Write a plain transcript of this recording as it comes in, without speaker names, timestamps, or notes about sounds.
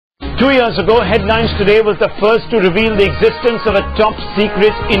2 years ago, Headlines Today was the first to reveal the existence of a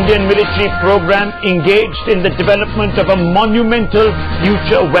top-secret Indian military program engaged in the development of a monumental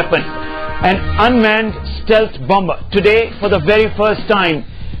future weapon, an unmanned stealth bomber. Today, for the very first time,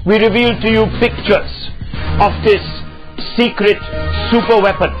 we reveal to you pictures of this secret super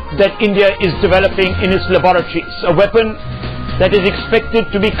weapon that India is developing in its laboratories, a weapon that is expected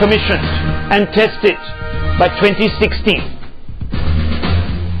to be commissioned and tested by 2016.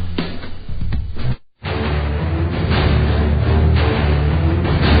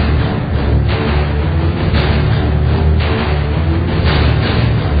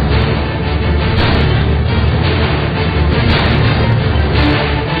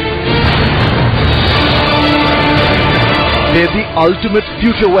 They're the ultimate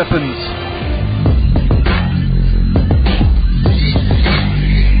future weapons.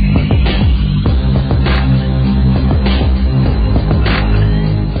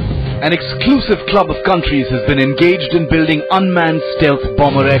 An exclusive club of countries has been engaged in building unmanned stealth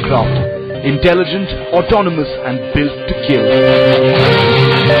bomber aircraft. Intelligent, autonomous and built to kill.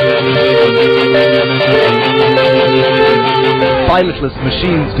 Pilotless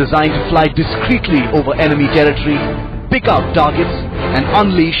machines designed to fly discreetly over enemy territory, pick out targets and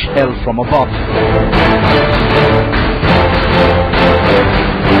unleash hell from above.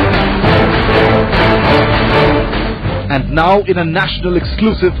 And now, in a national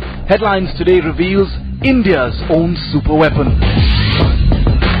exclusive, Headlines Today reveals India's own super weapon.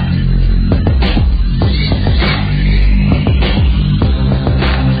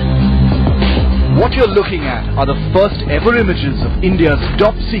 What you're looking at are the first ever images of India's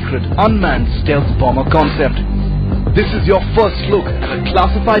top secret unmanned stealth bomber concept. This is your first look at a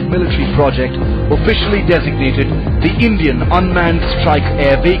classified military project officially designated the Indian Unmanned Strike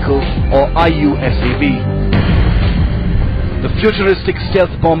Air Vehicle, or IUSAV. The futuristic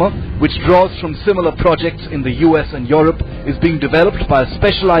stealth bomber, which draws from similar projects in the US and Europe, is being developed by a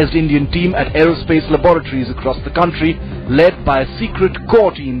specialized Indian team at aerospace laboratories across the country, led by a secret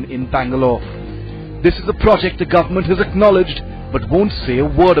core team in Bangalore. This is a project the government has acknowledged but won't say a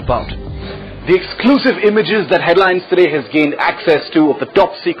word about. The exclusive images that Headlines Today has gained access to of the top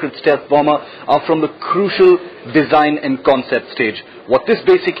secret stealth bomber are from the crucial design and concept stage. What this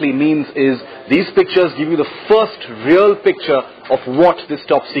basically means is these pictures give you the first real picture of what this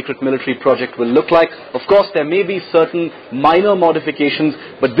top secret military project will look like. Of course, there may be certain minor modifications,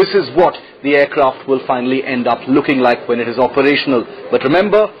 but this is what the aircraft will finally end up looking like when it is operational. But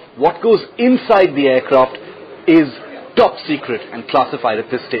remember, what goes inside the aircraft is top secret and classified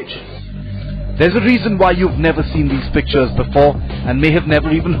at this stage. There's a reason why you've never seen these pictures before and may have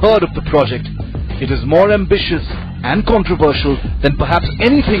never even heard of the project. It is more ambitious and controversial than perhaps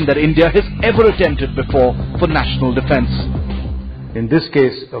anything that India has ever attempted before for national defense. In this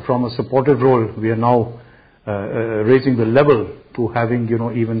case, from a supportive role, we are now raising the level to having,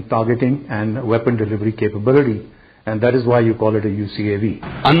 even targeting and weapon delivery capability. And that is why you call it a UCAV.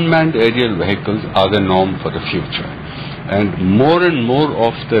 Unmanned aerial vehicles are the norm for the future. And more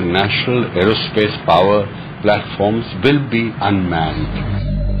of the national aerospace power platforms will be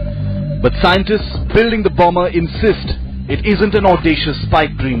unmanned. But scientists building the bomber insist it isn't an audacious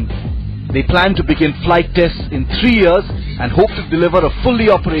pipe dream. They plan to begin flight tests in 3 years and hope to deliver a fully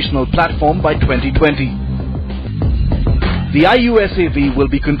operational platform by 2020. The IUSAV will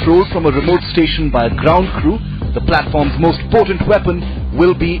be controlled from a remote station by a ground crew. The platform's most potent weapon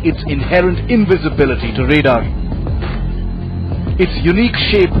will be its inherent invisibility to radar. Its unique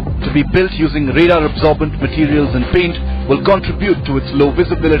shape, to be built using radar-absorbent materials and paint, will contribute to its low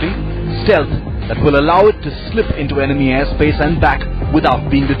visibility, stealth that will allow it to slip into enemy airspace and back without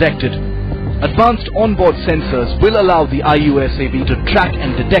being detected. Advanced onboard sensors will allow the IUSAV to track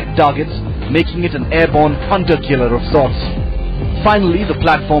and detect targets, making it an airborne hunter-killer of sorts. Finally, the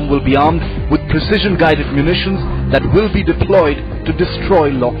platform will be armed with precision-guided munitions that will be deployed to destroy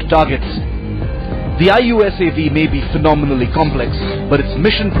locked targets. The IUSAV may be phenomenally complex, but its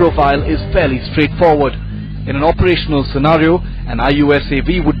mission profile is fairly straightforward. In an operational scenario, an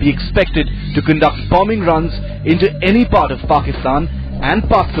IUSAV would be expected to conduct bombing runs into any part of Pakistan and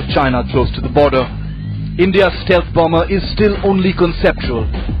parts of China close to the border. India's stealth bomber is still only conceptual.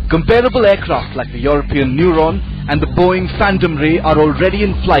 Comparable aircraft like the European Neuron and the Boeing Phantom Ray are already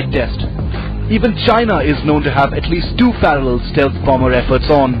in flight test. Even China is known to have at least 2 parallel stealth bomber efforts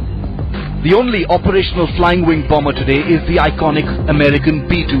on. The only operational flying wing bomber today is the iconic American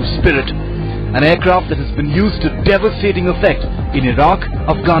B-2 Spirit, an aircraft that has been used to devastating effect in Iraq,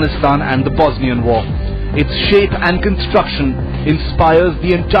 Afghanistan and the Bosnian War. Its shape and construction inspires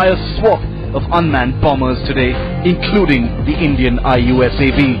the entire swath of unmanned bombers today, including the Indian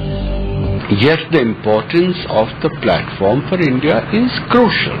IUSAV. Yes, the importance of the platform for India is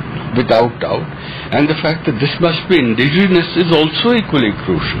crucial, without doubt, and the fact that this must be indigenous is also equally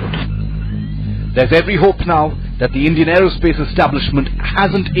crucial. There's every hope now that the Indian aerospace establishment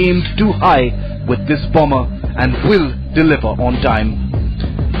hasn't aimed too high with this bomber and will deliver on time.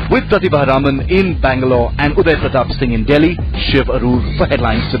 With Pratibha Raman in Bangalore and Uday Pratap Singh in Delhi, Shiv Arur for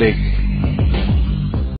Headlines Today.